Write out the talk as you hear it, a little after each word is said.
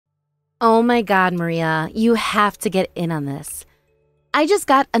Oh my God, Maria, you have to get in on this. I just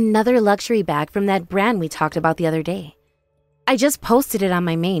got another luxury bag from that brand we talked about the other day. I just posted it on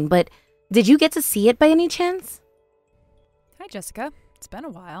my main, but did you get to see it by any chance? Hi, Jessica. It's been a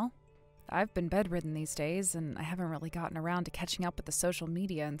while. I've been bedridden these days, and I haven't really gotten around to catching up with the social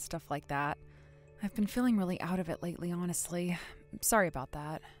media and stuff like that. I've been feeling really out of it lately, honestly. Sorry about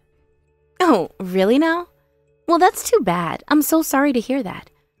that. Oh, really now? Well, that's too bad. I'm so sorry to hear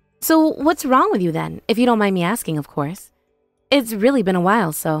that. So what's wrong with you then, if you don't mind me asking, of course? It's really been a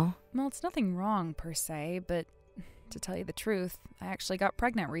while, so... Well, it's nothing wrong, per se, but to tell you the truth, I actually got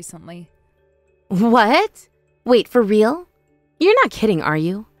pregnant recently. What? Wait, for real? You're not kidding, are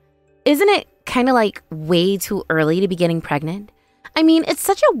you? Isn't it kind of like way too early to be getting pregnant? I mean, it's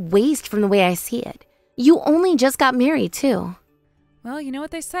such a waste from the way I see it. You only just got married, too. Well, you know what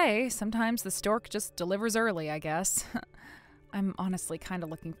they say. Sometimes the stork just delivers early, I guess. I'm honestly kind of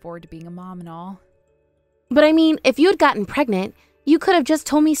looking forward to being a mom and all. But I mean, if you had gotten pregnant, you could have just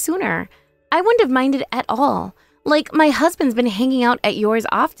told me sooner. I wouldn't have minded at all. Like, my husband's been hanging out at yours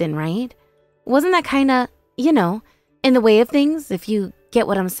often, right? Wasn't that kind of, in the way of things, if you get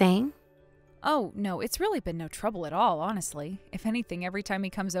what I'm saying? Oh, no, it's really been no trouble at all, honestly. If anything, every time he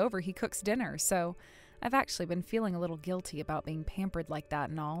comes over, he cooks dinner, so I've actually been feeling a little guilty about being pampered like that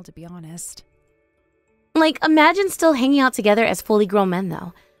and all, to be honest. Like, imagine still hanging out together as fully grown men,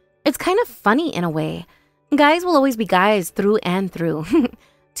 though. It's kind of funny in a way. Guys will always be guys through and through.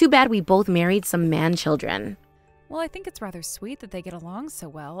 Too bad we both married some man-children. Well, I think it's rather sweet that they get along so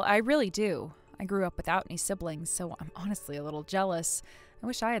well. I really do. I grew up without any siblings, so I'm honestly a little jealous. I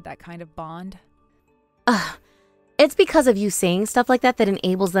wish I had that kind of bond. Ugh. It's because of you saying stuff like that that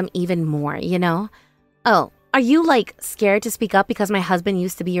enables them even more, you know? Oh, are you, scared to speak up because my husband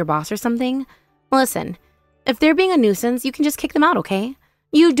used to be your boss or something? Listen, if they're being a nuisance, you can just kick them out, okay?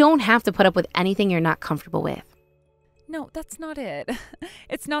 You don't have to put up with anything you're not comfortable with. No, that's not it.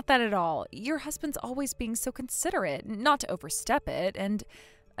 It's not that at all. Your husband's always being so considerate, not to overstep it, and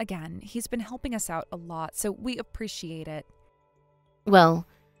again, he's been helping us out a lot, so we appreciate it. Well,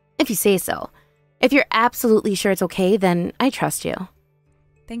 if you say so. If you're absolutely sure it's okay, then I trust you.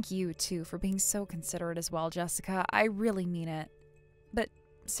 Thank you, too, for being so considerate as well, Jessica. I really mean it. But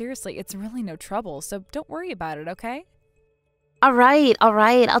seriously, it's really no trouble, so don't worry about it, okay? All right.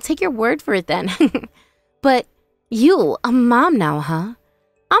 I'll take your word for it then. But you, a mom now, huh?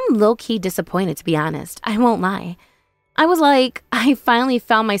 I'm low-key disappointed, to be honest. I won't lie. I was like, I finally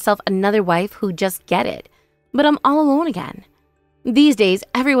found myself another wife who'd just get it. But I'm all alone again. These days,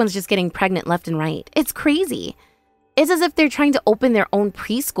 everyone's just getting pregnant left and right. It's crazy. It's as if they're trying to open their own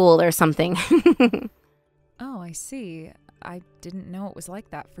preschool or something. Oh, I see. I didn't know it was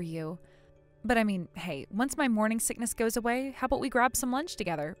like that for you. But I mean, hey, once my morning sickness goes away, how about we grab some lunch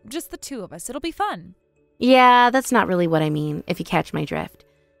together? Just the two of us. It'll be fun. Yeah, that's not really what I mean, if you catch my drift.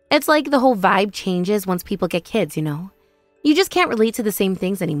 It's like the whole vibe changes once people get kids, you know? You just can't relate to the same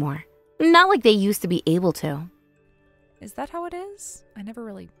things anymore. Not like they used to be able to. Is that how it is? I never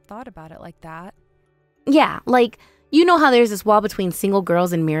really thought about it like that. Yeah, you know how there's this wall between single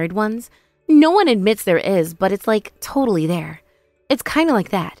girls and married ones? No one admits there is, but it's totally there. It's kind of like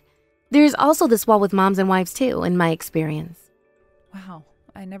that. There's also this wall with moms and wives too, in my experience. Wow,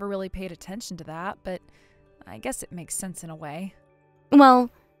 I never really paid attention to that, but I guess it makes sense in a way.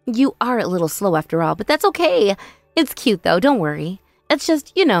 Well, you are a little slow after all, but that's okay. It's cute though, don't worry. It's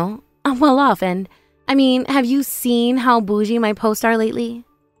just, I'm well off and, have you seen how bougie my posts are lately?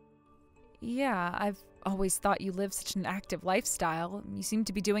 Yeah, I've always thought you lived such an active lifestyle. You seem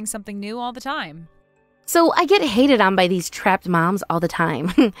to be doing something new all the time. So I get hated on by these trapped moms all the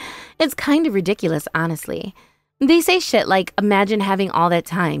time. It's kind of ridiculous, honestly. They say shit like, imagine having all that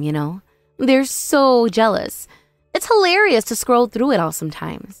time, you know? They're so jealous. It's hilarious to scroll through it all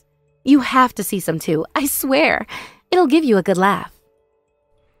sometimes. You have to see some too, I swear. It'll give you a good laugh.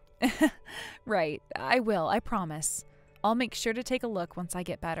 Right, I will, I promise. I'll make sure to take a look once I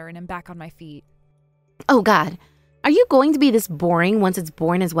get better and am back on my feet. Oh God, are you going to be this boring once it's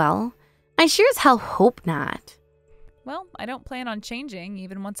born as well? I sure as hell hope not. Well, I don't plan on changing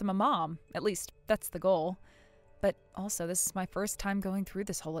even once I'm a mom. At least, that's the goal. But also, this is my first time going through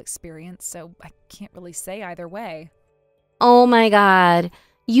this whole experience, so I can't really say either way. Oh my God,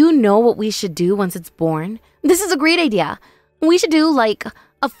 you know what we should do once it's born? This is a great idea. We should do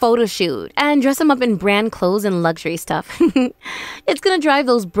a photo shoot and dress them up in brand clothes and luxury stuff. It's gonna drive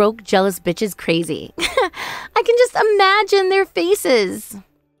those broke, jealous bitches crazy. I can just imagine their faces.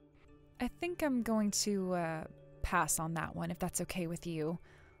 I think I'm going to pass on that one, if that's okay with you.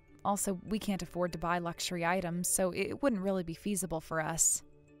 Also, we can't afford to buy luxury items, so it wouldn't really be feasible for us.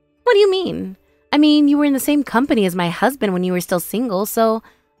 What do you mean? I mean, you were in the same company as my husband when you were still single, so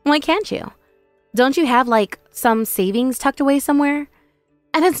why can't you? Don't you have, like, some savings tucked away somewhere?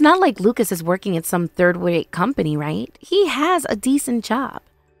 And it's not like Lucas is working at some third-rate company, right? He has a decent job.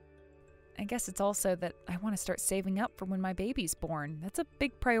 I guess it's also that I want to start saving up for when my baby's born. That's a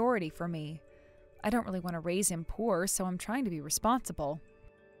big priority for me. I don't really want to raise him poor, so I'm trying to be responsible.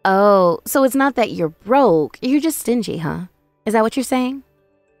 Oh, so it's not that you're broke, you're just stingy, huh? Is that what you're saying?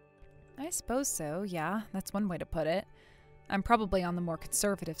 I suppose so, yeah. That's one way to put it. I'm probably on the more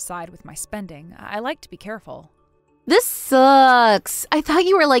conservative side with my spending. I like to be careful. This sucks. I thought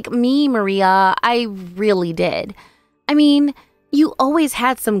you were like me, Maria. I really did. I mean, you always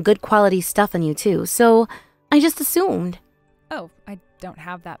had some good quality stuff on you too, so I just assumed. Oh, I don't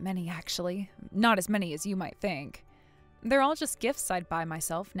have that many, actually. Not as many as you might think. They're all just gifts I'd buy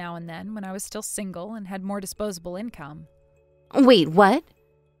myself now and then when I was still single and had more disposable income. Wait, what?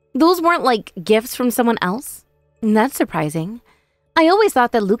 Those weren't like gifts from someone else? That's surprising. I always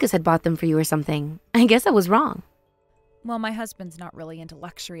thought that Lucas had bought them for you or something. I guess I was wrong. Well, my husband's not really into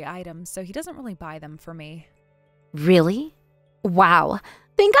luxury items, so he doesn't really buy them for me. Really? Wow.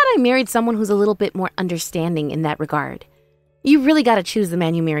 Thank God I married someone who's a little bit more understanding in that regard. You really gotta choose the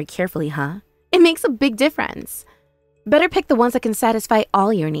man you marry carefully, huh? It makes a big difference. Better pick the ones that can satisfy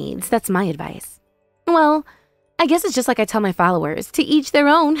all your needs. That's my advice. Well, I guess it's just like I tell my followers, to each their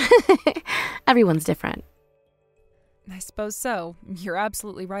own. Everyone's different. I suppose so. You're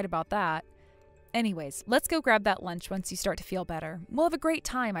absolutely right about that. Anyways, let's go grab that lunch once you start to feel better. We'll have a great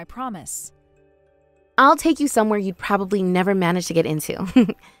time, I promise. I'll take you somewhere you'd probably never manage to get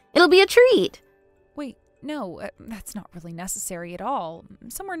into. It'll be a treat. Wait, no, that's not really necessary at all.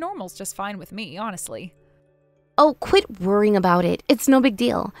 Somewhere normal's just fine with me, honestly. Oh, quit worrying about it. It's no big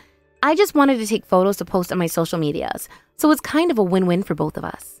deal. I just wanted to take photos to post on my social medias, so it's kind of a win-win for both of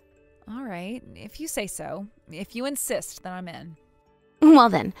us. All right, if you say so. If you insist, then I'm in. Well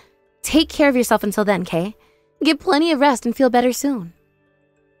then, take care of yourself until then, Kay. Get plenty of rest and feel better soon.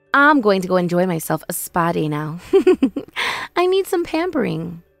 I'm going to go enjoy myself a spa day now. I need some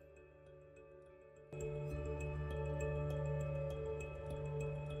pampering.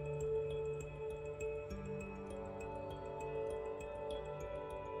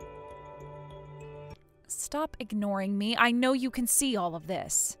 Stop ignoring me. I know you can see all of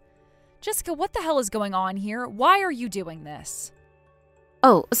this. Jessica, what the hell is going on here? Why are you doing this?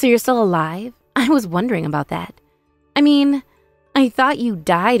 Oh, so you're still alive? I was wondering about that. I mean, I thought you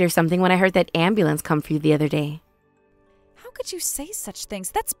died or something when I heard that ambulance come for you the other day. How could you say such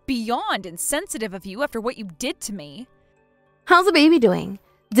things? That's beyond insensitive of you after what you did to me. How's the baby doing?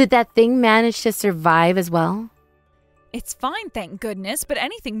 Did that thing manage to survive as well? It's fine, thank goodness, but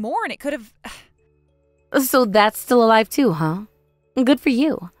anything more and it could have... So that's still alive too, huh? Good for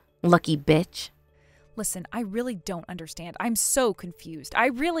you, lucky bitch. Listen, I really don't understand. I'm so confused. I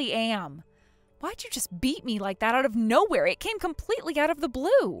really am. Why'd you just beat me like that out of nowhere? It came completely out of the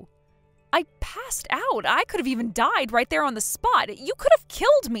blue. I passed out. I could have even died right there on the spot. You could have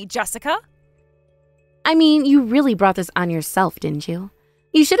killed me, Jessica. I mean, you really brought this on yourself, didn't you?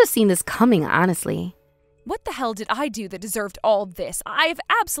 You should have seen this coming, honestly. What the hell did I do that deserved all this? I have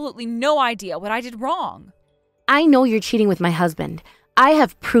absolutely no idea what I did wrong. I know you're cheating with my husband. I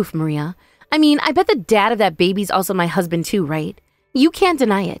have proof, Maria. I mean, I bet the dad of that baby's also my husband too, right? You can't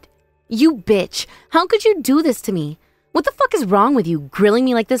deny it. You bitch. How could you do this to me? What the fuck is wrong with you, grilling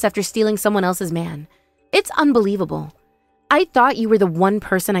me like this after stealing someone else's man? It's unbelievable. I thought you were the one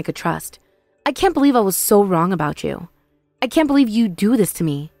person I could trust. I can't believe I was so wrong about you. I can't believe you do this to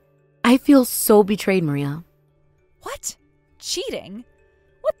me. I feel so betrayed, Maria. What? Cheating?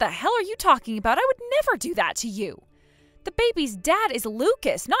 What the hell are you talking about? I would never do that to you. The baby's dad is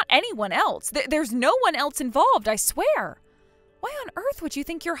Lucas, not anyone else. There's no one else involved, I swear. Why on earth would you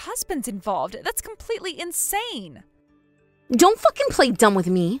think your husband's involved? That's completely insane. Don't fucking play dumb with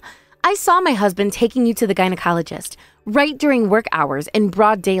me. I saw my husband taking you to the gynecologist right during work hours in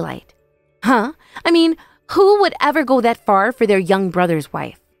broad daylight. Huh? I mean, who would ever go that far for their young brother's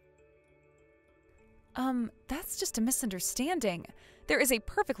wife? That's just a misunderstanding. There is a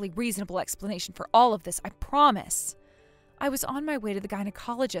perfectly reasonable explanation for all of this, I promise. I was on my way to the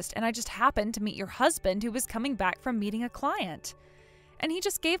gynecologist and I just happened to meet your husband who was coming back from meeting a client. And he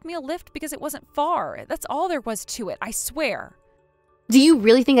just gave me a lift because it wasn't far. That's all there was to it, I swear. Do you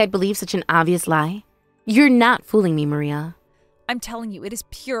really think I'd believe such an obvious lie? You're not fooling me, Maria. I'm telling you, it is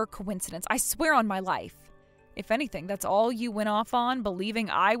pure coincidence. I swear on my life. If anything, that's all you went off on, believing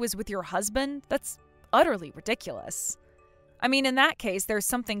I was with your husband? That's utterly ridiculous. I mean, in that case, there's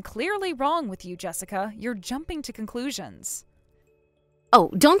something clearly wrong with you, Jessica. You're jumping to conclusions.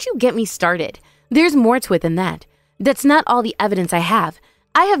 Oh, don't you get me started. There's more to it than that. That's not all the evidence I have.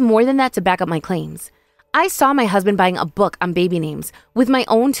 I have more than that to back up my claims. I saw my husband buying a book on baby names with my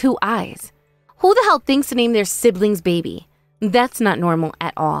own 2 eyes. Who the hell thinks to name their sibling's baby? That's not normal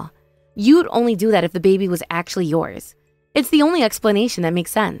at all. You'd only do that if the baby was actually yours. It's the only explanation that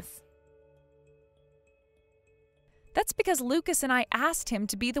makes sense. That's because Lucas and I asked him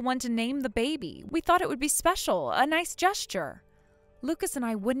to be the one to name the baby. We thought it would be special, a nice gesture. Lucas and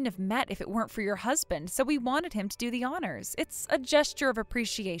I wouldn't have met if it weren't for your husband, so we wanted him to do the honors. It's a gesture of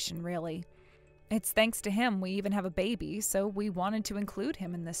appreciation, really. It's thanks to him we even have a baby, so we wanted to include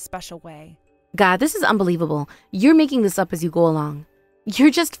him in this special way. God, this is unbelievable. You're making this up as you go along.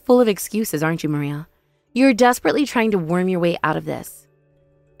 You're just full of excuses, aren't you, Maria? You're desperately trying to worm your way out of this.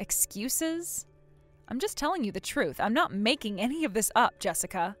 Excuses? I'm just telling you the truth. I'm not making any of this up,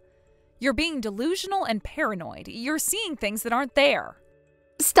 Jessica. You're being delusional and paranoid. You're seeing things that aren't there.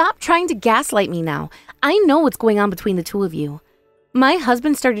 Stop trying to gaslight me now. I know what's going on between the two of you. My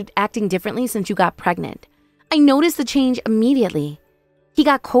husband started acting differently since you got pregnant. I noticed the change immediately. He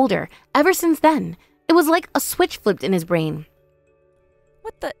got colder ever since then. It was like a switch flipped in his brain.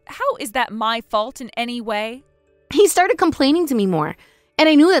 How is that my fault in any way? He started complaining to me more, and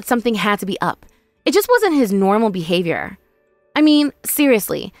I knew that something had to be up. It just wasn't his normal behavior. I mean,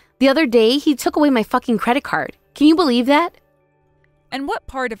 seriously, the other day he took away my fucking credit card. Can you believe that? And what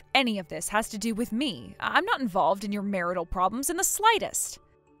part of any of this has to do with me? I'm not involved in your marital problems in the slightest.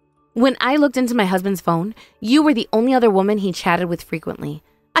 When I looked into my husband's phone, you were the only other woman he chatted with frequently.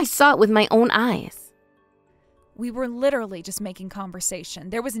 I saw it with my own eyes. We were literally just making conversation.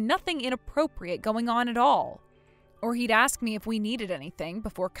 There was nothing inappropriate going on at all. Or he'd ask me if we needed anything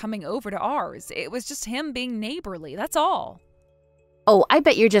before coming over to ours. It was just him being neighborly, that's all. Oh, I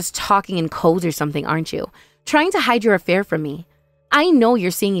bet you're just talking in codes or something, aren't you? Trying to hide your affair from me. I know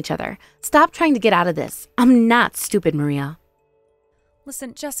you're seeing each other. Stop trying to get out of this. I'm not stupid, Maria.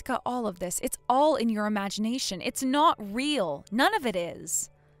 Listen, Jessica, all of this, it's all in your imagination. It's not real. None of it is.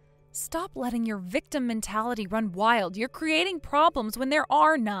 Stop letting your victim mentality run wild. You're creating problems when there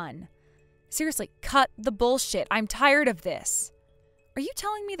are none. Seriously, cut the bullshit. I'm tired of this. Are you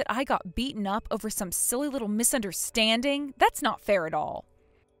telling me that I got beaten up over some silly little misunderstanding? That's not fair at all.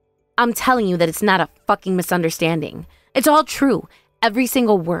 I'm telling you that it's not a fucking misunderstanding. It's all true. Every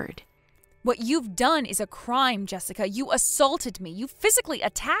single word. What you've done is a crime, Jessica. You assaulted me. You physically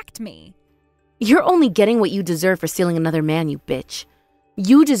attacked me. You're only getting what you deserve for stealing another man, you bitch.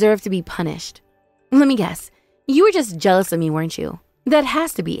 You deserve to be punished. Let me guess. You were just jealous of me, weren't you? That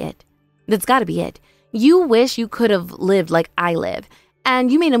has to be it. That's gotta be it. You wish you could have lived like I live.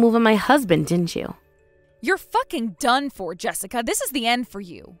 And you made a move on my husband, didn't you? You're fucking done for, Jessica. This is the end for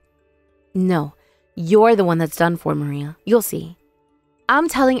you. No, you're the one that's done for, Maria. You'll see. I'm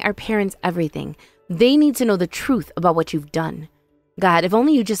telling our parents everything. They need to know the truth about what you've done. God, if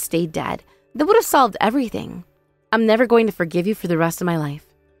only you just stayed dead, that would have solved everything. I'm never going to forgive you for the rest of my life.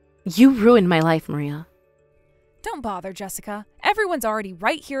 You ruined my life, Maria. Don't bother, Jessica. Everyone's already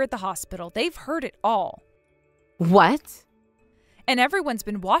right here at the hospital. They've heard it all. What? And everyone's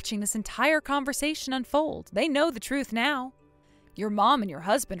been watching this entire conversation unfold. They know the truth now. Your mom and your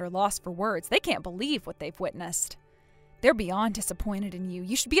husband are lost for words. They can't believe what they've witnessed. They're beyond disappointed in you.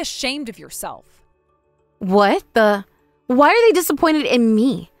 You should be ashamed of yourself. What the? Why are they disappointed in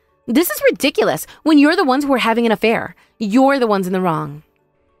me? This is ridiculous when you're the ones who are having an affair. You're the ones in the wrong.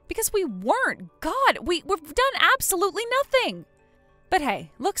 Because we weren't. God, we've done absolutely nothing. But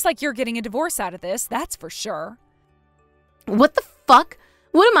hey, looks like you're getting a divorce out of this, that's for sure. What the fuck?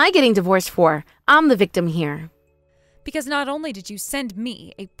 What am I getting divorced for? I'm the victim here. Because not only did you send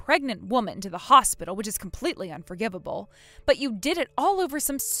me, a pregnant woman, to the hospital, which is completely unforgivable, but you did it all over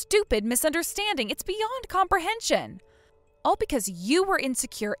some stupid misunderstanding. It's beyond comprehension. All because you were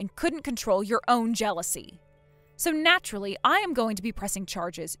insecure and couldn't control your own jealousy. So naturally, I am going to be pressing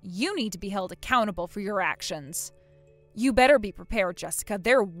charges. You need to be held accountable for your actions. You better be prepared, Jessica.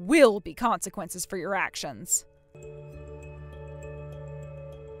 There will be consequences for your actions.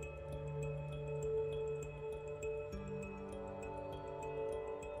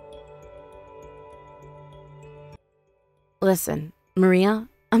 Listen, Maria,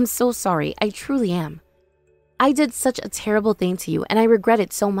 I'm so sorry. I truly am. I did such a terrible thing to you, and I regret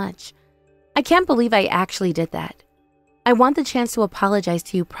it so much. I can't believe I actually did that. I want the chance to apologize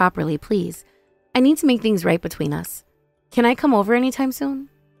to you properly, please. I need to make things right between us. Can I come over anytime soon?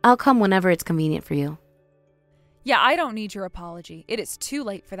 I'll come whenever it's convenient for you. Yeah, I don't need your apology. It is too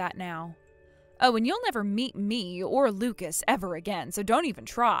late for that now. Oh, and you'll never meet me or Lucas ever again, so don't even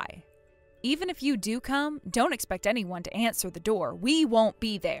try. Even if you do come, don't expect anyone to answer the door. We won't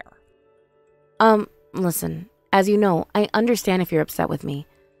be there. Listen, as you know, I understand if you're upset with me.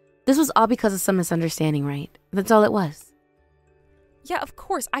 This was all because of some misunderstanding, right? That's all it was. Yeah, of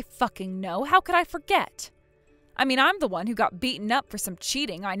course, I fucking know. How could I forget? I mean, I'm the one who got beaten up for some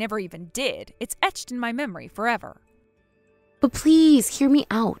cheating I never even did. It's etched in my memory forever. But please, hear me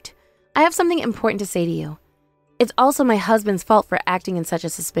out. I have something important to say to you. It's also my husband's fault for acting in such a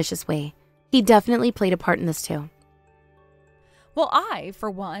suspicious way. He definitely played a part in this too. Well, I,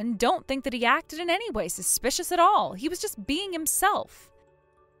 for one, don't think that he acted in any way suspicious at all. He was just being himself.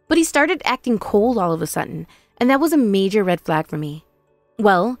 But he started acting cold all of a sudden, and that was a major red flag for me.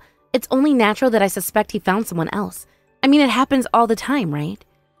 Well, it's only natural that I suspect he found someone else. I mean, it happens all the time, right?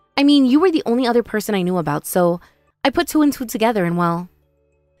 I mean, you were the only other person I knew about, so I put two and two together and well...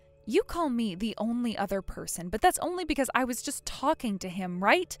 You call me the only other person, but that's only because I was just talking to him,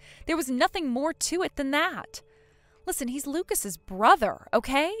 right? There was nothing more to it than that. Listen, he's Lucas's brother,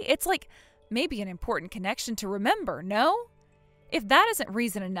 okay? It's like maybe an important connection to remember, no? If that isn't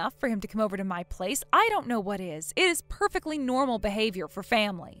reason enough for him to come over to my place, I don't know what is. It is perfectly normal behavior for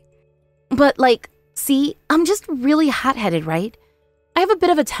family. But see, I'm just really hot-headed, right? I have a bit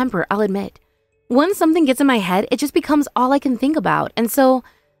of a temper, I'll admit. Once something gets in my head, it just becomes all I can think about, and so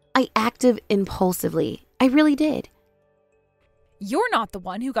I acted impulsively. I really did. You're not the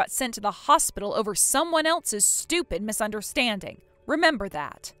one who got sent to the hospital over someone else's stupid misunderstanding. Remember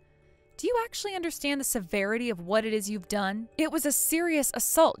that. Do you actually understand the severity of what it is you've done? It was a serious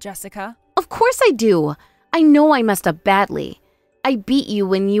assault, Jessica. Of course I do. I know I messed up badly. I beat you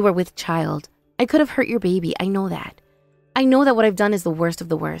when you were with child. I could have hurt your baby. I know that. I know that what I've done is the worst of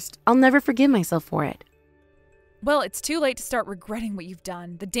the worst. I'll never forgive myself for it. Well, it's too late to start regretting what you've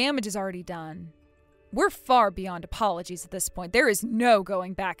done. The damage is already done. We're far beyond apologies at this point. There is no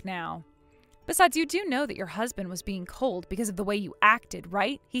going back now. Besides, you do know that your husband was being cold because of the way you acted,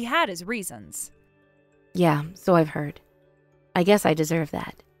 right? He had his reasons. Yeah, so I've heard. I guess I deserve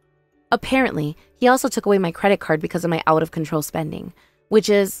that. Apparently, he also took away my credit card because of my out-of-control spending, which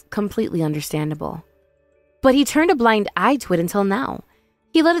is completely understandable. But he turned a blind eye to it until now.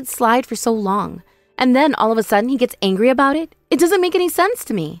 He let it slide for so long, and then all of a sudden he gets angry about it? It doesn't make any sense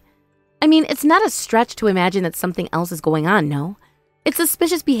to me. I mean, it's not a stretch to imagine that something else is going on, no? It's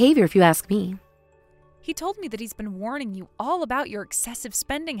suspicious behavior if you ask me. He told me that he's been warning you all about your excessive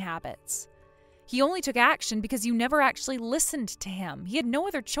spending habits. He only took action because you never actually listened to him. He had no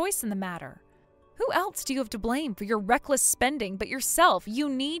other choice in the matter. Who else do you have to blame for your reckless spending but yourself? You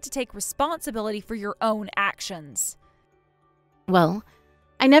need to take responsibility for your own actions. Well,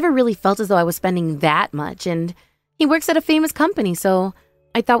 I never really felt as though I was spending that much, and he works at a famous company, so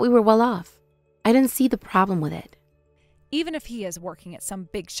I thought we were well off. I didn't see the problem with it. Even if he is working at some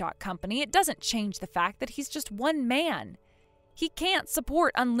big shot company, it doesn't change the fact that he's just one man. He can't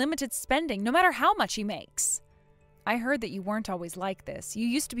support unlimited spending, no matter how much he makes. I heard that you weren't always like this. You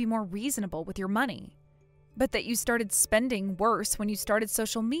used to be more reasonable with your money. But that you started spending worse when you started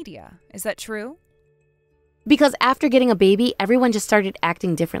social media. Is that true? Because after getting a baby, everyone just started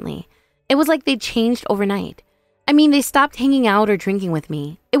acting differently. It was like they changed overnight. I mean, they stopped hanging out or drinking with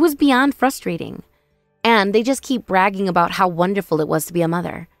me. It was beyond frustrating. And they just keep bragging about how wonderful it was to be a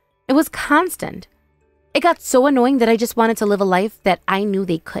mother. It was constant. It got so annoying that I just wanted to live a life that I knew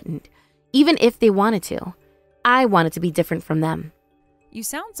they couldn't, even if they wanted to. I wanted to be different from them. You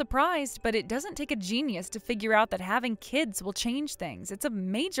sound surprised, but it doesn't take a genius to figure out that having kids will change things. It's a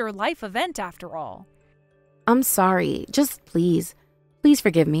major life event after all. I'm sorry. Just please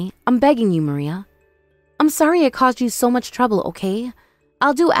forgive me. I'm begging you, Maria. I'm sorry I caused you so much trouble, okay?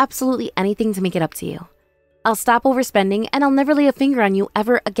 I'll do absolutely anything to make it up to you. I'll stop overspending and I'll never lay a finger on you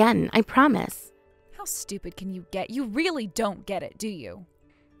ever again, I promise. How stupid can you get? You really don't get it, do you?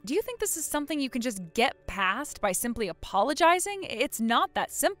 Do you think this is something you can just get past by simply apologizing? It's not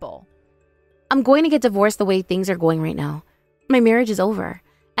that simple. I'm going to get divorced the way things are going right now. My marriage is over.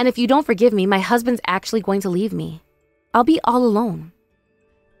 And if you don't forgive me, my husband's actually going to leave me. I'll be all alone.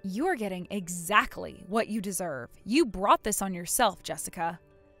 You're getting exactly what you deserve. You brought this on yourself, Jessica.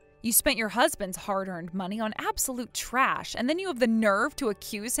 You spent your husband's hard-earned money on absolute trash, and then you have the nerve to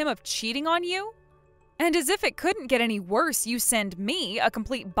accuse him of cheating on you? And as if it couldn't get any worse, you send me, a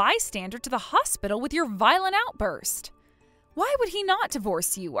complete bystander, to the hospital with your violent outburst. Why would he not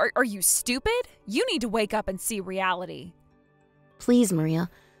divorce you? Are you stupid? You need to wake up and see reality. Please, Maria.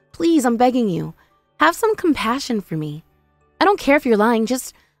 Please, I'm begging you. Have some compassion for me. I don't care if you're lying.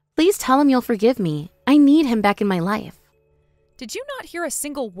 Just please tell him you'll forgive me. I need him back in my life. Did you not hear a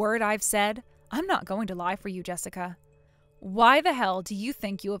single word I've said? I'm not going to lie for you, Jessica. Why the hell do you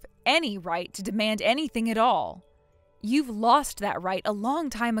think you have any right to demand anything at all? You've lost that right a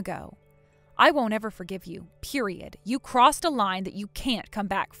long time ago. I won't ever forgive you, period. You crossed a line that you can't come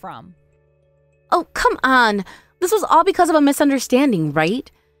back from. Oh, come on. This was all because of a misunderstanding,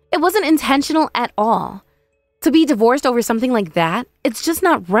 right? It wasn't intentional at all. To be divorced over something like that, it's just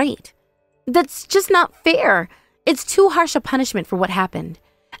not right. That's just not fair. It's too harsh a punishment for what happened.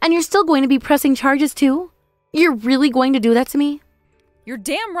 And you're still going to be pressing charges too? You're really going to do that to me? You're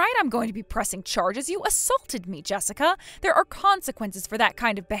damn right I'm going to be pressing charges. You assaulted me, Jessica. There are consequences for that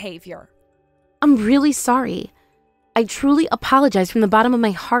kind of behavior. I'm really sorry. I truly apologize from the bottom of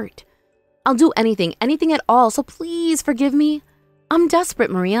my heart. I'll do anything at all, so please forgive me. I'm desperate,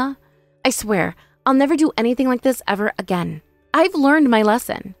 Maria. I swear, I'll never do anything like this ever again. I've learned my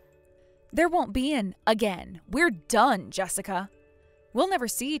lesson. There won't be an again. We're done, Jessica. We'll never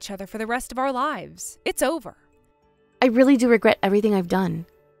see each other for the rest of our lives. It's over. I really do regret everything I've done.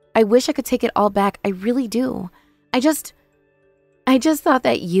 I wish I could take it all back. I really do. I just thought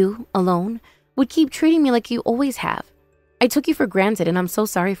that you, alone, would keep treating me like you always have. I took you for granted, and I'm so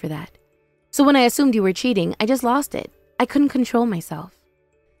sorry for that. So when I assumed you were cheating, I just lost it. I couldn't control myself.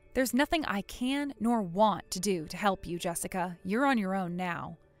 There's nothing I can nor want to do to help you, Jessica. You're on your own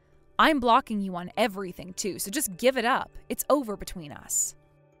now. I'm blocking you on everything, too, so just give it up. It's over between us.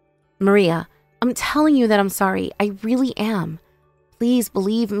 Maria, I'm telling you that I'm sorry. I really am. Please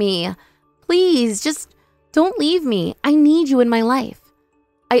believe me. Please, just don't leave me. I need you in my life.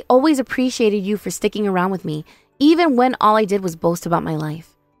 I always appreciated you for sticking around with me, even when all I did was boast about my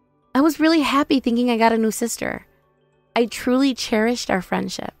life. I was really happy thinking I got a new sister. I truly cherished our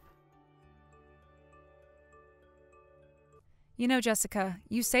friendship. You know, Jessica,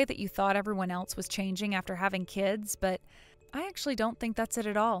 you say that you thought everyone else was changing after having kids, but I actually don't think that's it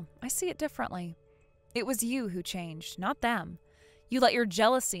at all. I see it differently. It was you who changed, not them. You let your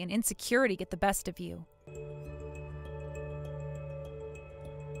jealousy and insecurity get the best of you.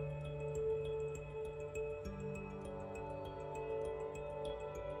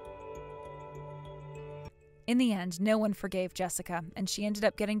 In the end, no one forgave Jessica, and she ended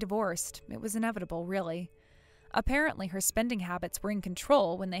up getting divorced. It was inevitable, really. Apparently, her spending habits were in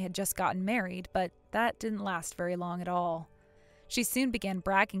control when they had just gotten married, but that didn't last very long at all. She soon began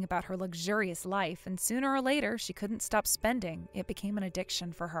bragging about her luxurious life, and sooner or later, she couldn't stop spending. It became an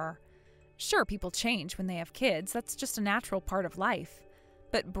addiction for her. Sure, people change when they have kids. That's just a natural part of life.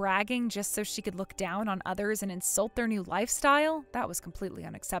 But bragging just so she could look down on others and insult their new lifestyle? That was completely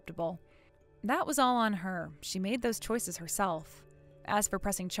unacceptable. That was all on her. She made those choices herself. As for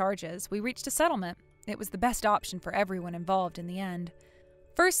pressing charges, we reached a settlement. It was the best option for everyone involved in the end.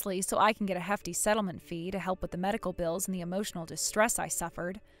 Firstly, so I can get a hefty settlement fee to help with the medical bills and the emotional distress I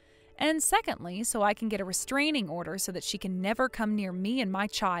suffered. And secondly, so I can get a restraining order so that she can never come near me and my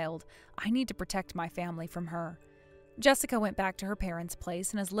child. I need to protect my family from her. Jessica went back to her parents' place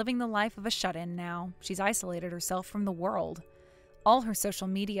and is living the life of a shut-in now. She's isolated herself from the world. All her social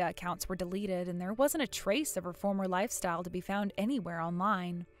media accounts were deleted, and there wasn't a trace of her former lifestyle to be found anywhere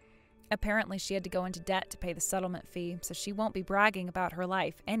online. Apparently, she had to go into debt to pay the settlement fee, so she won't be bragging about her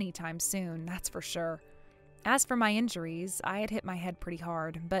life anytime soon, that's for sure. As for my injuries, I had hit my head pretty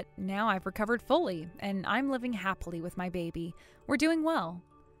hard, but now I've recovered fully, and I'm living happily with my baby. We're doing well.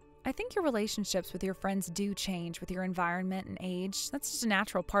 I think your relationships with your friends do change with your environment and age. That's just a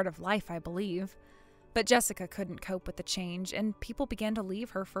natural part of life, I believe. But Jessica couldn't cope with the change, and people began to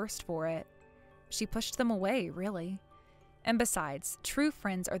leave her first for it. She pushed them away, really. And besides, true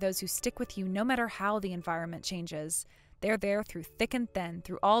friends are those who stick with you no matter how the environment changes. They're there through thick and thin,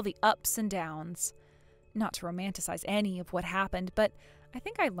 through all the ups and downs. Not to romanticize any of what happened, but I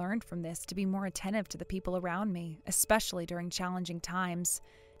think I learned from this to be more attentive to the people around me, especially during challenging times.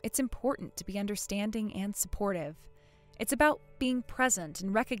 It's important to be understanding and supportive. It's about being present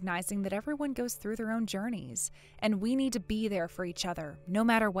and recognizing that everyone goes through their own journeys, and we need to be there for each other, no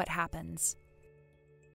matter what happens.